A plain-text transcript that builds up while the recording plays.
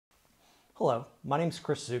Hello, my name is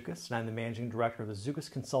Chris Zukas, and I'm the Managing Director of the Zukas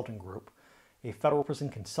Consulting Group, a federal prison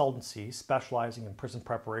consultancy specializing in prison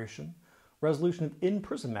preparation, resolution of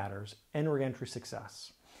in-prison matters, and reentry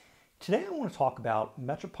success. Today I want to talk about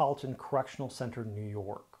Metropolitan Correctional Center, New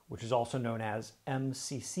York, which is also known as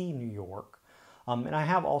MCC, New York, and I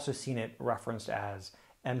have also seen it referenced as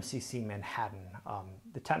MCC Manhattan.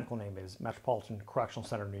 The technical name is Metropolitan Correctional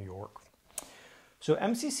Center, New York. So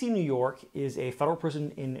MCC New York is a federal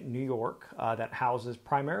prison in New York that houses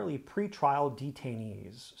primarily pretrial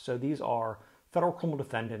detainees. So these are federal criminal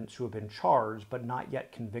defendants who have been charged but not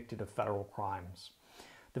yet convicted of federal crimes.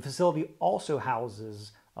 The facility also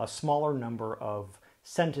houses a smaller number of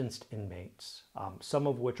sentenced inmates, some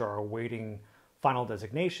of which are awaiting final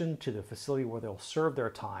designation to the facility where they'll serve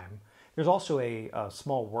their time. There's also a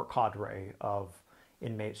small work cadre of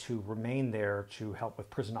inmates who remain there to help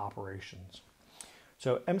with prison operations.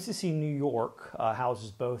 So MCC New York houses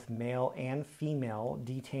both male and female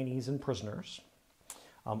detainees and prisoners,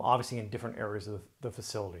 obviously in different areas of the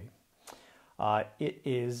facility. It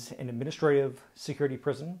is an administrative security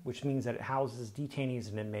prison, which means that it houses detainees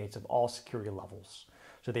and inmates of all security levels.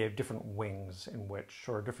 So they have different wings and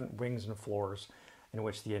floors in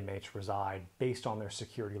which the inmates reside based on their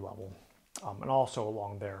security level, and also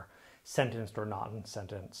along their sentenced or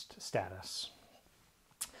non-sentenced status.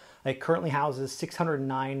 It currently houses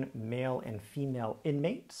 609 male and female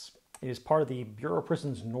inmates. It is part of the Bureau of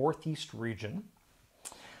Prisons Northeast region.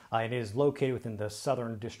 It is located within the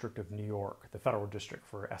Southern District of New York, the federal district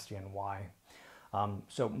for SDNY.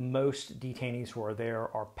 So most detainees who are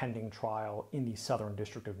there are pending trial in the Southern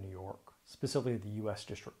District of New York, specifically the U.S.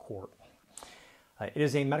 District Court. It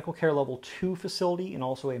is a medical care level 2 facility and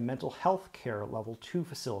also a mental health care level 2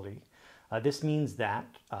 facility. This means that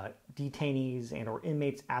detainees and or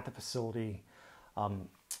inmates at the facility,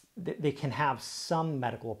 they can have some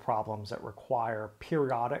medical problems that require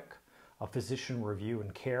periodic physician review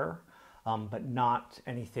and care, but not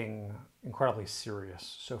anything incredibly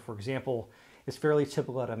serious. So for example, it's fairly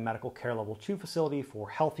typical at a medical care level 2 facility for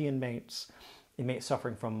healthy inmates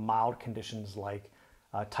suffering from mild conditions like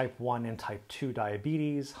type 1 and type 2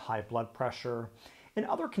 diabetes, high blood pressure, and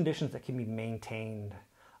other conditions that can be maintained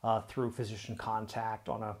through physician contact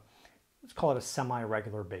on let's call it a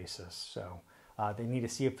semi-regular basis. So they need to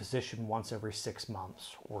see a physician once every 6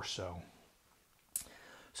 months or so.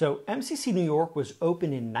 So MCC New York was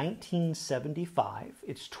opened in 1975.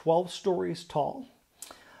 It's 12 stories tall.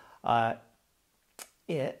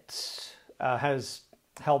 It has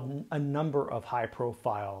held a number of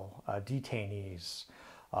high-profile detainees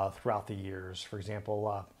throughout the years. For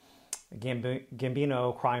example,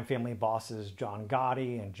 Gambino crime family bosses John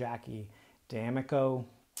Gotti and Jackie D'Amico.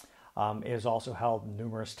 It has also held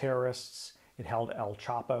numerous terrorists. It held El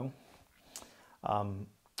Chapo.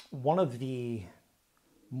 One of the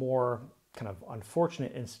more kind of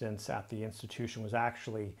unfortunate incidents at the institution was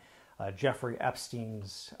actually Jeffrey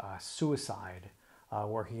Epstein's suicide,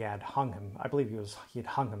 where he had hung him. I believe he had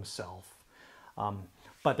hung himself.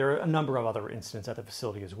 But there are a number of other incidents at the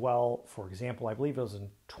facility as well. For example, I believe it was in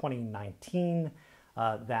 2019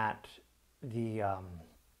 that the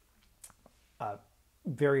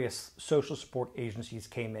various social support agencies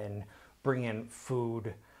came in, bring in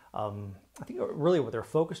food. I think really what they're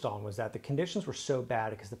focused on was that the conditions were so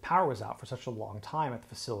bad because the power was out for such a long time at the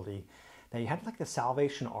facility that you had like the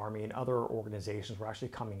Salvation Army and other organizations were actually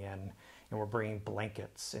coming in and were bringing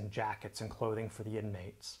blankets and jackets and clothing for the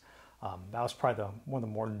inmates. That was probably one of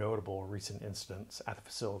the more notable recent incidents at the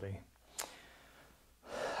facility.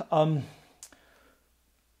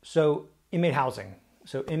 So inmate housing.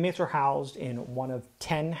 So inmates are housed in one of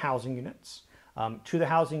 10 housing units. 2 of the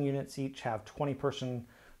housing units each have 20-person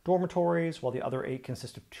dormitories, while the other 8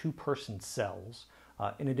 consist of 2-person cells.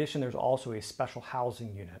 In addition, there's also a special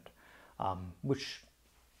housing unit, which,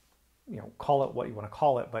 call it what you want to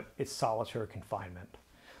call it, but it's solitary confinement.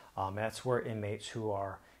 That's where inmates who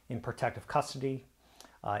are in protective custody,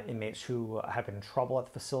 inmates who have been in trouble at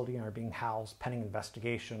the facility and are being housed pending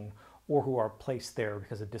investigation, or who are placed there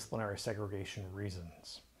because of disciplinary segregation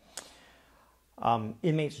reasons.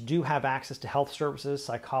 Inmates do have access to health services,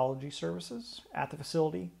 psychology services at the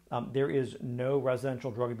facility. There is no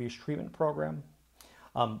residential drug abuse treatment program,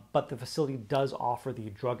 but the facility does offer the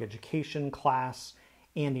drug education class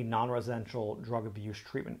and the non-residential drug abuse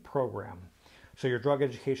treatment program. So your drug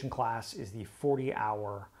education class is the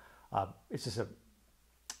 40-hour, it's just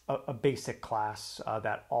a basic class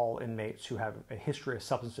that all inmates who have a history of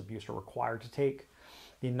substance abuse are required to take.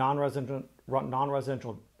 The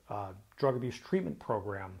non-residential drug abuse treatment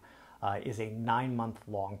program is a 9-month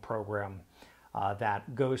long program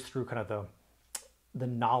that goes through kind of the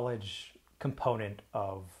knowledge component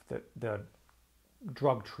of the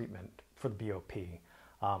drug treatment for the BOP.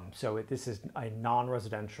 This is a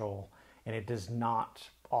non-residential, and it does not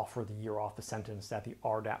offer the year off the sentence that the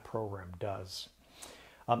RDAP program does.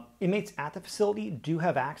 Inmates at the facility do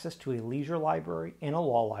have access to a leisure library and a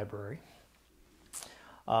law library.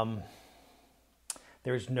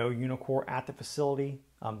 There's no Unicor at the facility,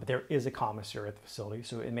 but there is a commissary at the facility.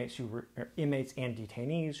 So inmates and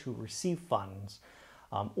detainees who receive funds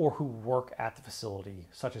or who work at the facility,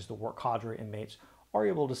 such as the work cadre inmates, are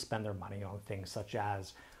able to spend their money on things such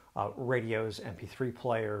as radios, MP3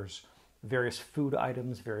 players, various food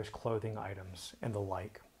items, various clothing items, and the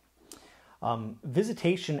like.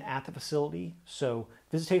 Visitation at the facility. So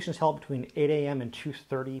visitation is held between 8 a.m. and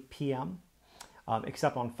 2:30 p.m.,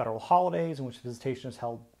 except on federal holidays, in which visitation is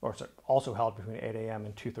also held between 8 a.m.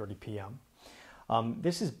 and 2:30 p.m.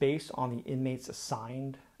 This is based on the inmate's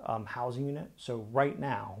assigned housing unit. So right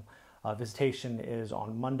now, visitation is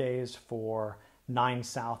on Mondays for 9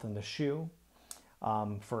 South and the Shoe.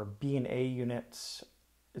 For B and A units,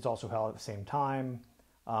 it's also held at the same time.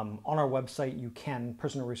 On our website,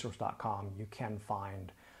 prisonerresource.com, you can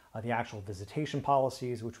find the actual visitation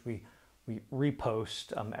policies, which we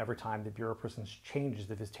repost every time the Bureau of Prisons changes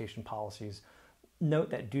the visitation policies. Note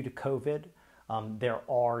that due to COVID, there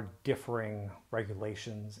are differing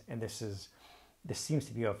regulations, and this seems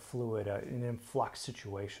to be a fluid, an influx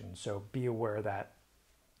situation. So be aware that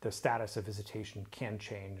the status of visitation can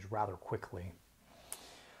change rather quickly.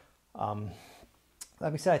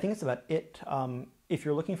 Like I said, I think it's about it. If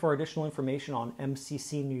you're looking for additional information on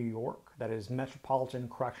MCC New York, that is Metropolitan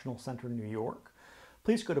Correctional Center New York,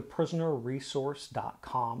 please go to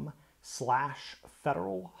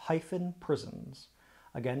prisonerresource.com/federal-prisons.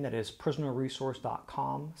 Again, that is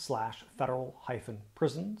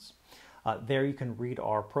prisonerresource.com/federal-prisons. There you can read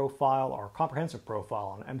our profile, our comprehensive profile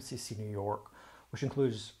on MCC New York, which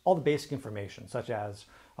includes all the basic information, such as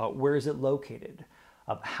where is it located,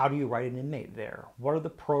 how do you write an inmate there, what are the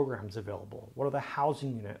programs available, what are the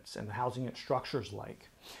housing units and the housing unit structures like.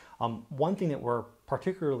 One thing that we're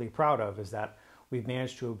particularly proud of is that we've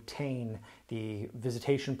managed to obtain the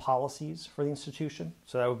visitation policies for the institution.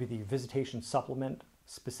 So that would be the visitation supplement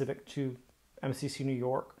specific to MCC New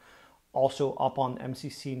York. Also up on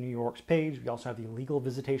MCC New York's page, we also have the legal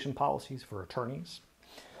visitation policies for attorneys.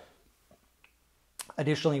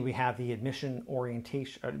 Additionally, we have the admission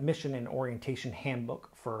and orientation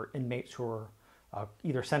handbook for inmates who are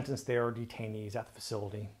either sentenced there or detainees at the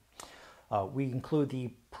facility. We include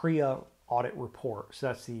the PREA audit report. So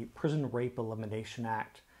that's the Prison Rape Elimination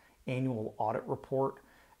Act annual audit report.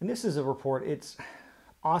 And this is a report,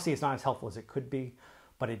 honestly, it's not as helpful as it could be,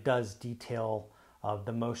 but it does detail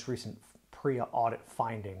the most recent PREA audit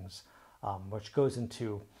findings, which goes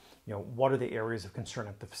into what are the areas of concern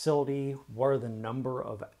at the facility, what are the number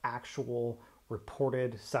of actual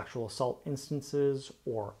reported sexual assault instances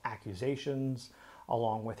or accusations,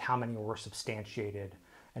 along with how many were substantiated,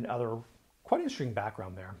 and other quite interesting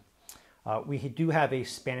background there. We do have a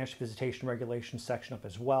Spanish visitation regulations section up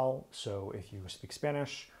as well, so if you speak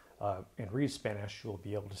Spanish and read Spanish, you'll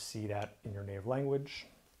be able to see that in your native language.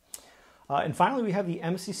 And finally, we have the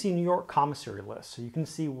MCC New York commissary list, so you can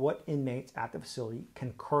see what inmates at the facility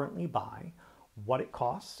can currently buy, what it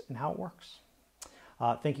costs, and how it works.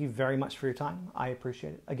 Thank you very much for your time. I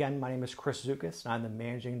appreciate it. Again, my name is Chris Zukas, and I'm the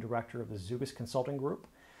Managing Director of the Zukas Consulting Group.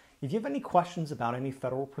 If you have any questions about any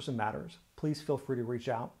federal prison matters, please feel free to reach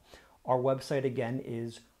out. Our website, again,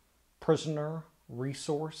 is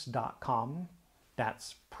prisonerresource.com.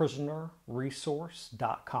 That's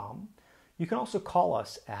prisonerresource.com. You can also call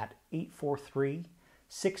us at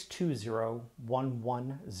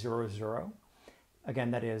 843-620-1100. Again,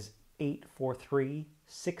 that is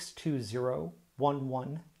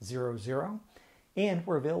 843-620-1100. And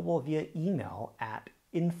we're available via email at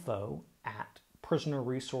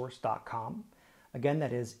info@prisonerresource.com. Again,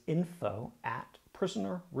 that is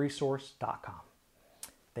info@prisonerresource.com.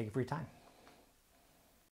 Thank you for your time.